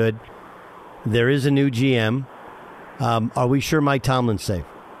particularly good. There is a new GM. Are we sure Mike Tomlin's safe?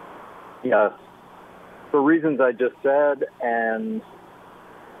 Yes. For reasons I just said, and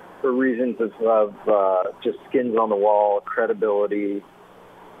for reasons of just skins on the wall, credibility.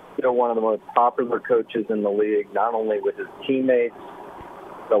 You know, one of the most popular coaches in the league, not only with his teammates,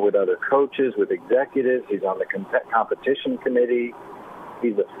 but with other coaches, with executives. He's on the competition committee.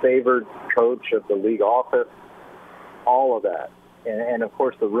 He's a favored coach of the league office. All of that. And of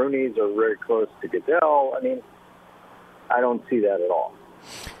course, the Rooneys are very close to Goodell. I mean, I don't see that at all.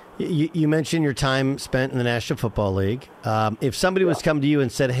 You mentioned your time spent in the National Football League. If somebody was come to you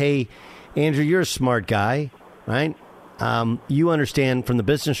and said, hey, Andrew, you're a smart guy, right? You understand from the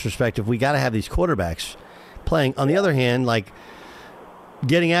business perspective, we got to have these quarterbacks playing. On the other hand, like,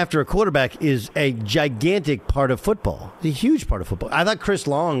 getting after a quarterback is a gigantic part of football. It's a huge part of football. I thought Chris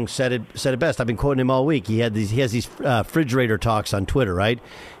Long said it best. I've been quoting him all week. He has these refrigerator talks on Twitter, right?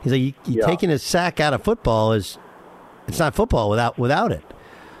 He's like, you taking a sack out of football it's not football without it.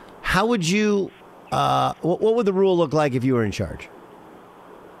 How would you? What would the rule look like if you were in charge?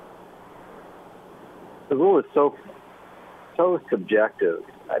 The rule is so subjective.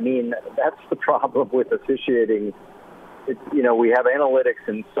 I mean, that's the problem with officiating. You know, we have analytics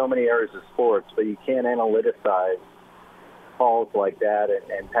in so many areas of sports, but you can't analyticize calls like that,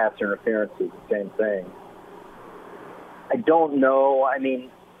 and pass interference is the same thing. I don't know. I mean,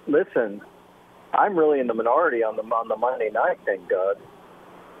 listen, I'm really in the minority on the Monday night thing, Doug.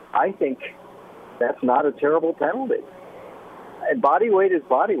 I think that's not a terrible penalty. And body weight is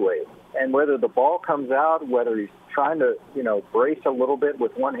body weight. And whether the ball comes out, whether he's trying to, you know, brace a little bit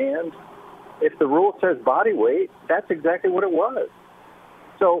with one hand, if the rule says body weight, that's exactly what it was.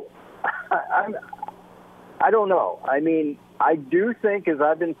 So I don't know. I mean, I do think, as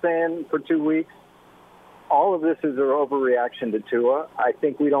I've been saying for 2 weeks, all of this is an overreaction to Tua. I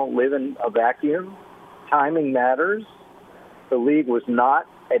think we don't live in a vacuum. Timing matters. The league was not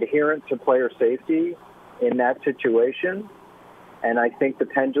adherent to player safety in that situation, and I think the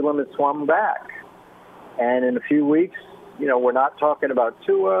pendulum has swung back. And in a few weeks, we're not talking about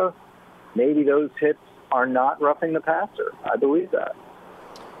Tua. Maybe those hits are not roughing the passer. I believe that.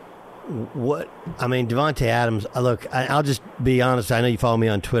 Davante Adams, look, I'll just be honest. I know you follow me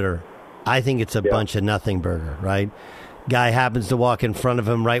on Twitter. I think it's a bunch of nothing burger, right? Guy happens to walk in front of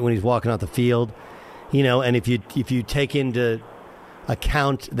him right when he's walking off the field. And if you take into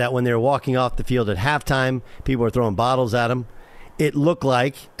account that when they were walking off the field at halftime, people were throwing bottles at him. It looked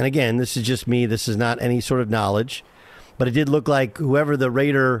like, and again, this is just me, this is not any sort of knowledge, but it did look like whoever the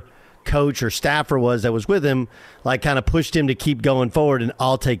Raider coach or staffer was that was with him, like kind of pushed him to keep going forward and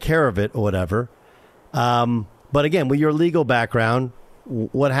I'll take care of it or whatever. But again, with your legal background,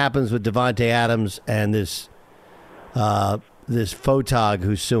 what happens with Davante Adams and this photog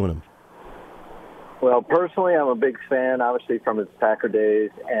who's suing him? Well, personally, I'm a big fan, obviously, from his Packer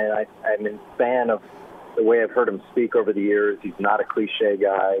days, and I'm a fan of the way I've heard him speak over the years. He's not a cliche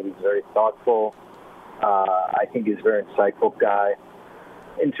guy. He's very thoughtful. I think he's a very insightful guy.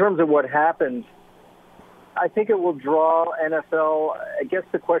 In terms of what happens, I think it will draw NFL. I guess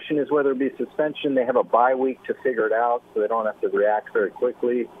the question is whether it be suspension. They have a bye week to figure it out, so they don't have to react very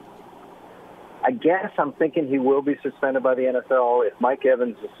quickly. I guess I'm thinking he will be suspended by the NFL. If Mike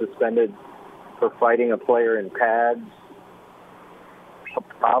Evans is suspended for fighting a player in pads, he'll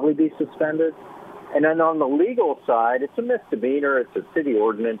probably be suspended. And then on the legal side, it's a misdemeanor. It's a city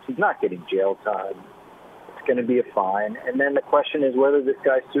ordinance. He's not getting jail time. It's going to be a fine. And then the question is whether this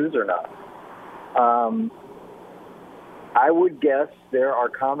guy sues or not. I would guess there are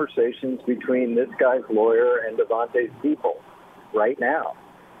conversations between this guy's lawyer and Davante's people right now.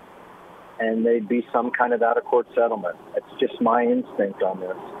 And they'd be some kind of out-of-court settlement. It's just my instinct on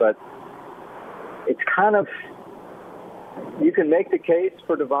this. But it's kind of, you can make the case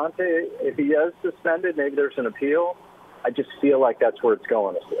for Davante if he is suspended. Maybe there's an appeal. I just feel like that's where it's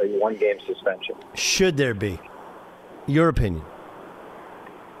going, a one-game suspension. Should there be? Your opinion?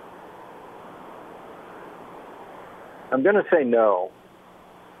 I'm going to say no.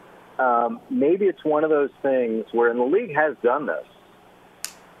 Maybe it's one of those things where, and the league has done this,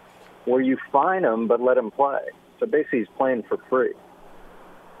 where you fine him but let him play. So basically he's playing for free.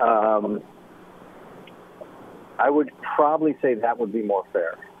 I would probably say that would be more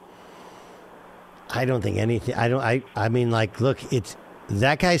fair. I don't think anything. I mean, look, it's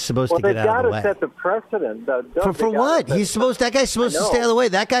that guy's supposed to get out of the way. Well, they've got to set the precedent. For what? That guy's supposed to stay out of the way.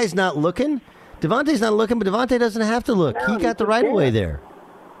 That guy's not looking. Davante's not looking, but Davante doesn't have to look. He got the right of way there.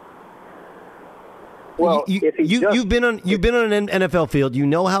 Well, you've been on an NFL field. You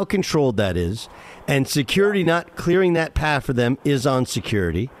know how controlled that is, and security not clearing that path for them is on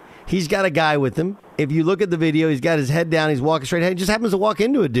security. He's got a guy with him. If you look at the video, he's got his head down. He's walking straight ahead. He just happens to walk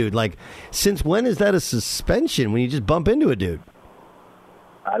into a dude. Like, since when is that a suspension when you just bump into a dude?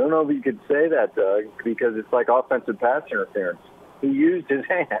 I don't know if you could say that, Doug, because it's like offensive pass interference. He used his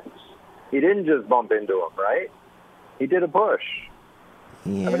hands. He didn't just bump into him, right? He did a push.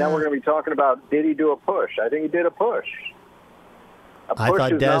 Yeah. I mean, now we're going to be talking about, did he do a push? I think he did a push. I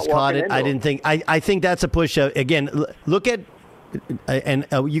thought Dez caught it. I didn't think. I think that's a push. Again, look at, and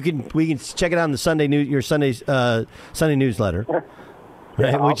we can check it out in the Sunday news, your Sunday newsletter. Yeah,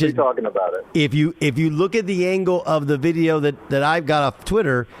 right, I'll be talking about it. If you look at the angle of the video that I've got off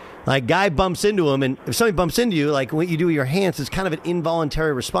Twitter, like guy bumps into him, and if somebody bumps into you, like what you do with your hands, it's kind of an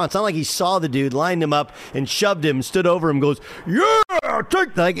involuntary response. It's not like he saw the dude, lined him up, and shoved him, stood over him, goes, yeah,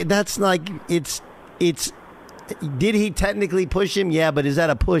 take, like that's like it's. Did he technically push him? Yeah, but is that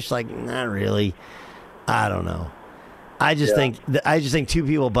a push? Like, not really. I don't know. I just think two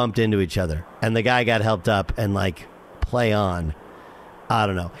people bumped into each other, and the guy got helped up and like play on. I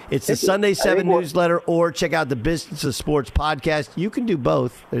don't know. It's the Sunday 7 newsletter, or check out the Business of Sports podcast. You can do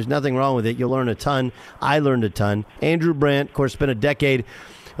both. There's nothing wrong with it. You'll learn a ton. I learned a ton. Andrew Brandt, of course, spent a decade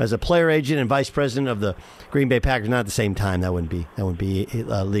as a player agent and vice president of the Green Bay Packers. Not at the same time. That wouldn't be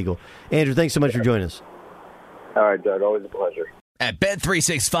legal. Andrew, thanks so much for joining us. All right, Doug. Always a pleasure. At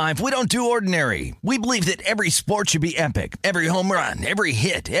Bet365, we don't do ordinary. We believe that every sport should be epic. Every home run, every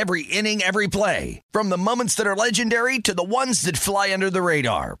hit, every inning, every play. From the moments that are legendary to the ones that fly under the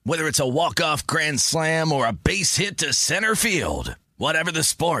radar. Whether it's a walk-off grand slam or a base hit to center field. Whatever the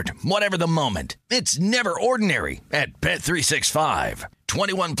sport, whatever the moment. It's never ordinary at Bet365.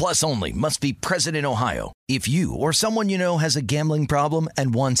 21 plus only. Must be present in Ohio. If you or someone you know has a gambling problem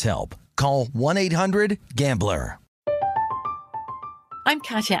and wants help, call 1-800-GAMBLER. I'm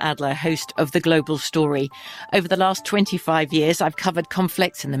Katya Adler, host of The Global Story. Over the last 25 years, I've covered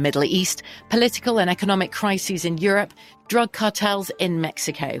conflicts in the Middle East, political and economic crises in Europe, drug cartels in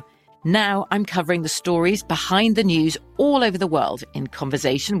Mexico. Now I'm covering the stories behind the news all over the world in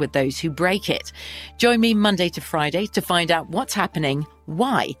conversation with those who break it. Join me Monday to Friday to find out what's happening,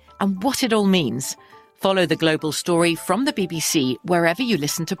 why, and what it all means. Follow The Global Story from the BBC wherever you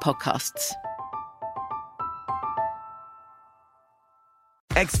listen to podcasts.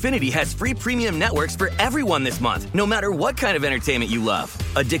 Xfinity has free premium networks for everyone this month, no matter what kind of entertainment you love.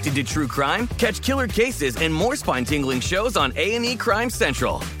 Addicted to true crime? Catch killer cases and more spine-tingling shows on A&E Crime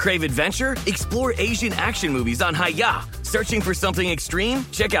Central. Crave adventure? Explore Asian action movies on Hi-Ya. Searching for something extreme?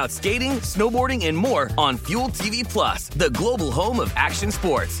 Check out skating, snowboarding, and more on Fuel TV Plus, the global home of action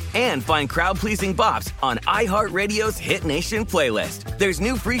sports. And find crowd-pleasing bops on iHeartRadio's Hit Nation playlist. There's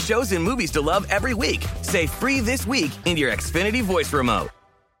new free shows and movies to love every week. Say free this week in your Xfinity voice remote.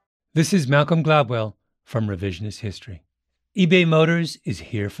 This is Malcolm Gladwell from Revisionist History. eBay Motors is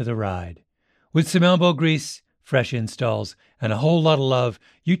here for the ride. With some elbow grease, fresh installs, and a whole lot of love,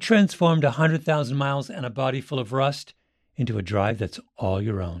 you transformed 100,000 miles and a body full of rust into a drive that's all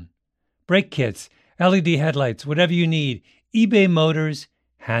your own. Brake kits, LED headlights, whatever you need, eBay Motors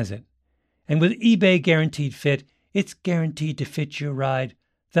has it. And with eBay Guaranteed Fit, it's guaranteed to fit your ride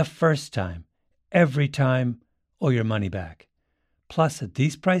the first time, every time, or your money back. Plus, at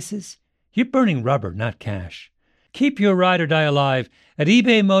these prices, you're burning rubber, not cash. Keep your ride or die alive at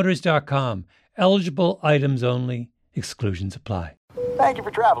ebaymotors.com. Eligible items only. Exclusions apply. Thank you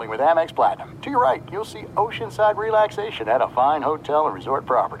for traveling with Amex Platinum. To your right, you'll see oceanside relaxation at a fine hotel and resort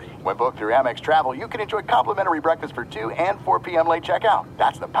property. When booked through Amex Travel, you can enjoy complimentary breakfast for 2 and 4 p.m. late checkout.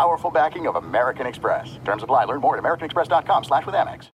 That's the powerful backing of American Express. Terms apply. Learn more at americanexpress.com/withAmex.